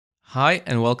Hi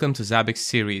and welcome to Zabbix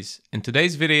series. In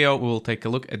today's video, we will take a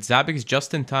look at Zabbix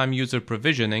just-in-time user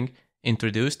provisioning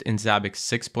introduced in Zabbix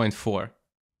 6.4.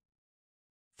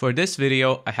 For this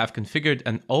video, I have configured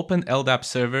an OpenLDAP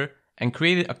server and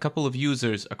created a couple of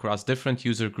users across different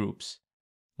user groups.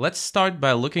 Let's start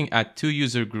by looking at two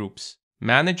user groups,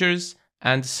 managers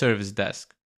and service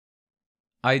desk.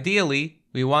 Ideally,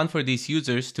 we want for these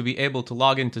users to be able to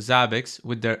log into Zabbix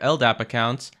with their LDAP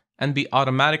accounts and be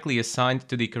automatically assigned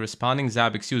to the corresponding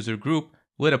Zabbix user group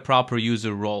with a proper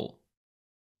user role.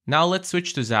 Now let's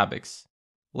switch to Zabbix.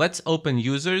 Let's open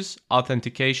Users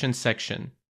Authentication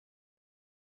section.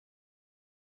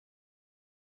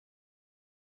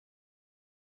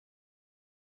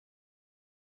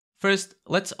 First,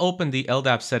 let's open the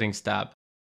LDAP Settings tab.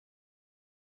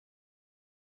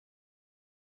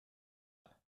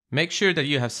 Make sure that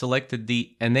you have selected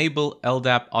the Enable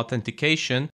LDAP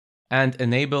Authentication and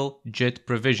Enable JIT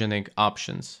Provisioning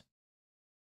options.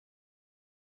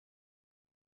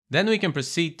 Then we can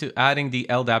proceed to adding the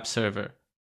LDAP server.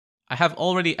 I have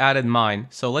already added mine,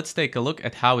 so let's take a look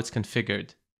at how it's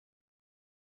configured.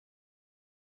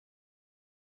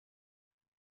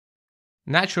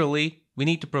 Naturally, we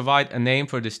need to provide a name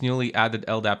for this newly added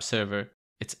LDAP server,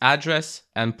 its address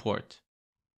and port.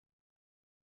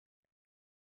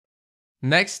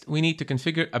 Next, we need to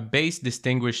configure a base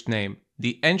distinguished name,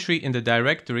 the entry in the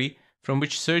directory from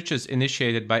which searches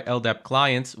initiated by LDAP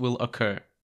clients will occur.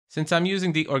 Since I'm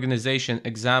using the organization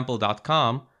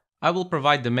example.com, I will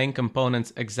provide the main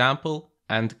components example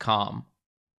and com.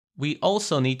 We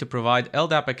also need to provide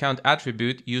LDAP account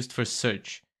attribute used for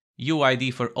search,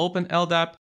 UID for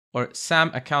OpenLDAP, or SAM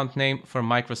account name for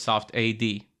Microsoft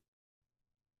AD.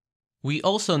 We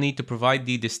also need to provide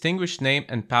the distinguished name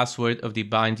and password of the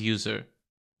bind user.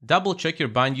 Double check your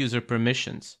bind user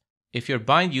permissions. If your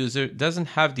bind user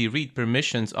doesn't have the read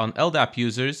permissions on LDAP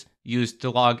users used to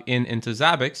log into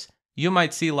Zabbix, you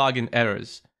might see login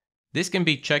errors. This can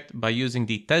be checked by using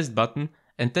the test button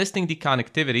and testing the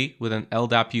connectivity with an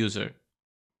LDAP user.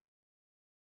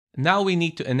 Now we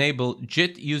need to enable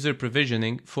JIT user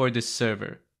provisioning for this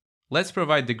server. Let's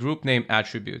provide the group name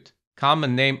attribute,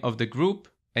 common name of the group,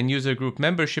 and user group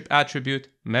membership attribute,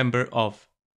 member of.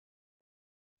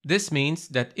 This means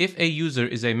that if a user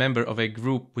is a member of a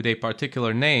group with a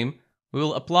particular name, we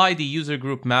will apply the user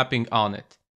group mapping on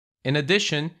it. In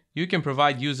addition, you can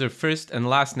provide user first and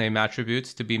last name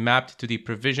attributes to be mapped to the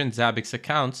provisioned Zabbix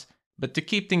accounts, but to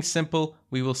keep things simple,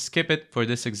 we will skip it for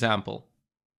this example.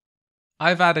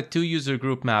 I've added two user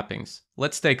group mappings.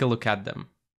 Let's take a look at them.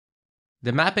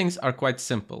 The mappings are quite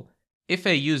simple. If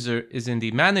a user is in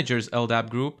the manager's LDAP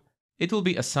group, it will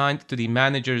be assigned to the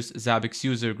manager's Zabbix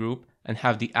user group and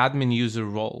have the admin user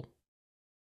role.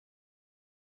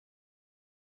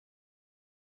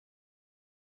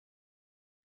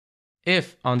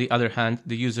 If, on the other hand,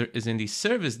 the user is in the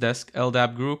service desk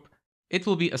LDAP group, it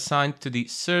will be assigned to the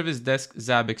service desk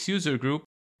Zabbix user group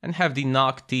and have the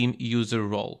NOC team user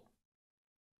role.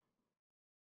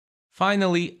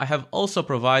 Finally, I have also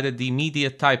provided the media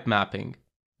type mapping.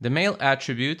 The mail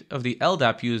attribute of the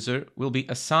LDAP user will be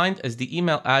assigned as the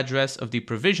email address of the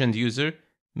provisioned user,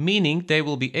 meaning they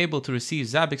will be able to receive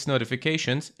Zabbix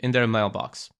notifications in their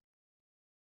mailbox.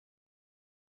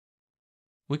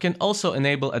 We can also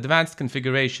enable advanced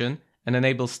configuration and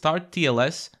enable Start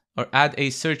TLS or add a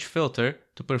search filter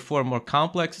to perform more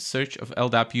complex search of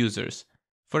LDAP users.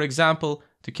 For example,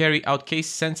 to carry out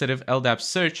case-sensitive LDAP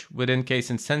search within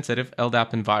case-insensitive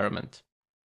LDAP environment.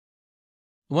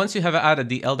 Once you have added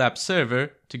the LDAP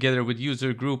server, together with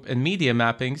user group and media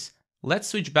mappings, let's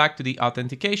switch back to the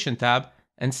Authentication tab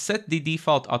and set the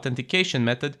default authentication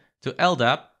method to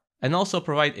LDAP and also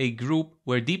provide a group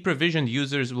where deprovisioned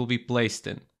users will be placed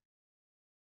in.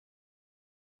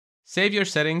 Save your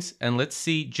settings and let's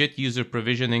see JIT user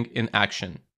provisioning in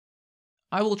action.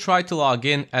 I will try to log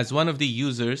in as one of the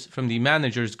users from the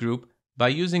managers group by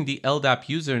using the LDAP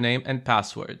username and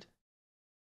password.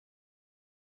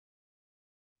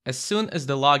 As soon as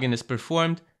the login is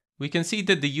performed, we can see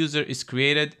that the user is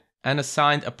created and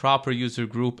assigned a proper user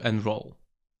group and role.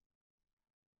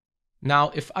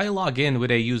 Now, if I log in with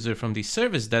a user from the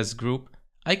service desk group,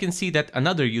 I can see that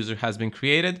another user has been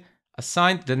created,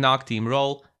 assigned the NOC team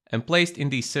role, and placed in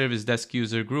the service desk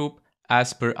user group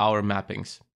as per our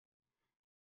mappings.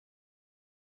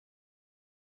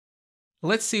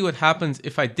 Let's see what happens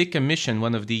if I decommission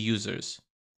one of the users.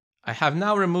 I have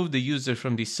now removed the user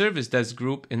from the service desk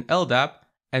group in LDAP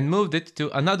and moved it to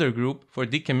another group for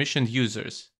decommissioned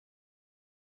users.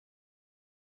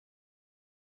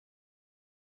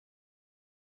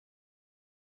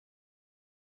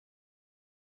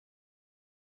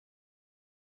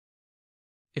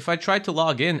 If I try to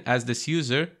log in as this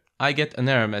user, I get an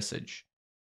error message.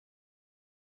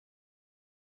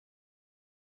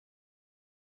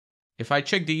 If I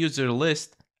check the user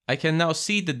list, I can now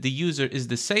see that the user is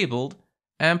disabled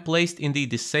and placed in the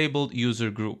disabled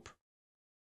user group.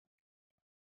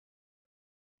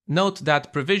 Note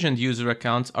that provisioned user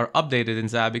accounts are updated in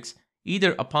Zabbix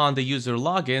either upon the user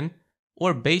login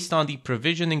or based on the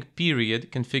provisioning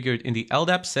period configured in the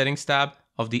LDAP settings tab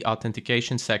of the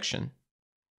authentication section.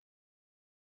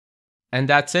 And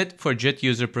that's it for JIT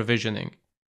user provisioning.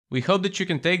 We hope that you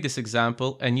can take this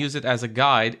example and use it as a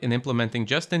guide in implementing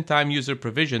just-in-time user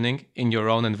provisioning in your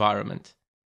own environment.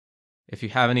 If you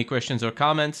have any questions or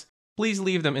comments, please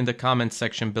leave them in the comments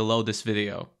section below this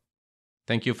video.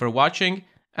 Thank you for watching,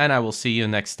 and I will see you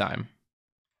next time.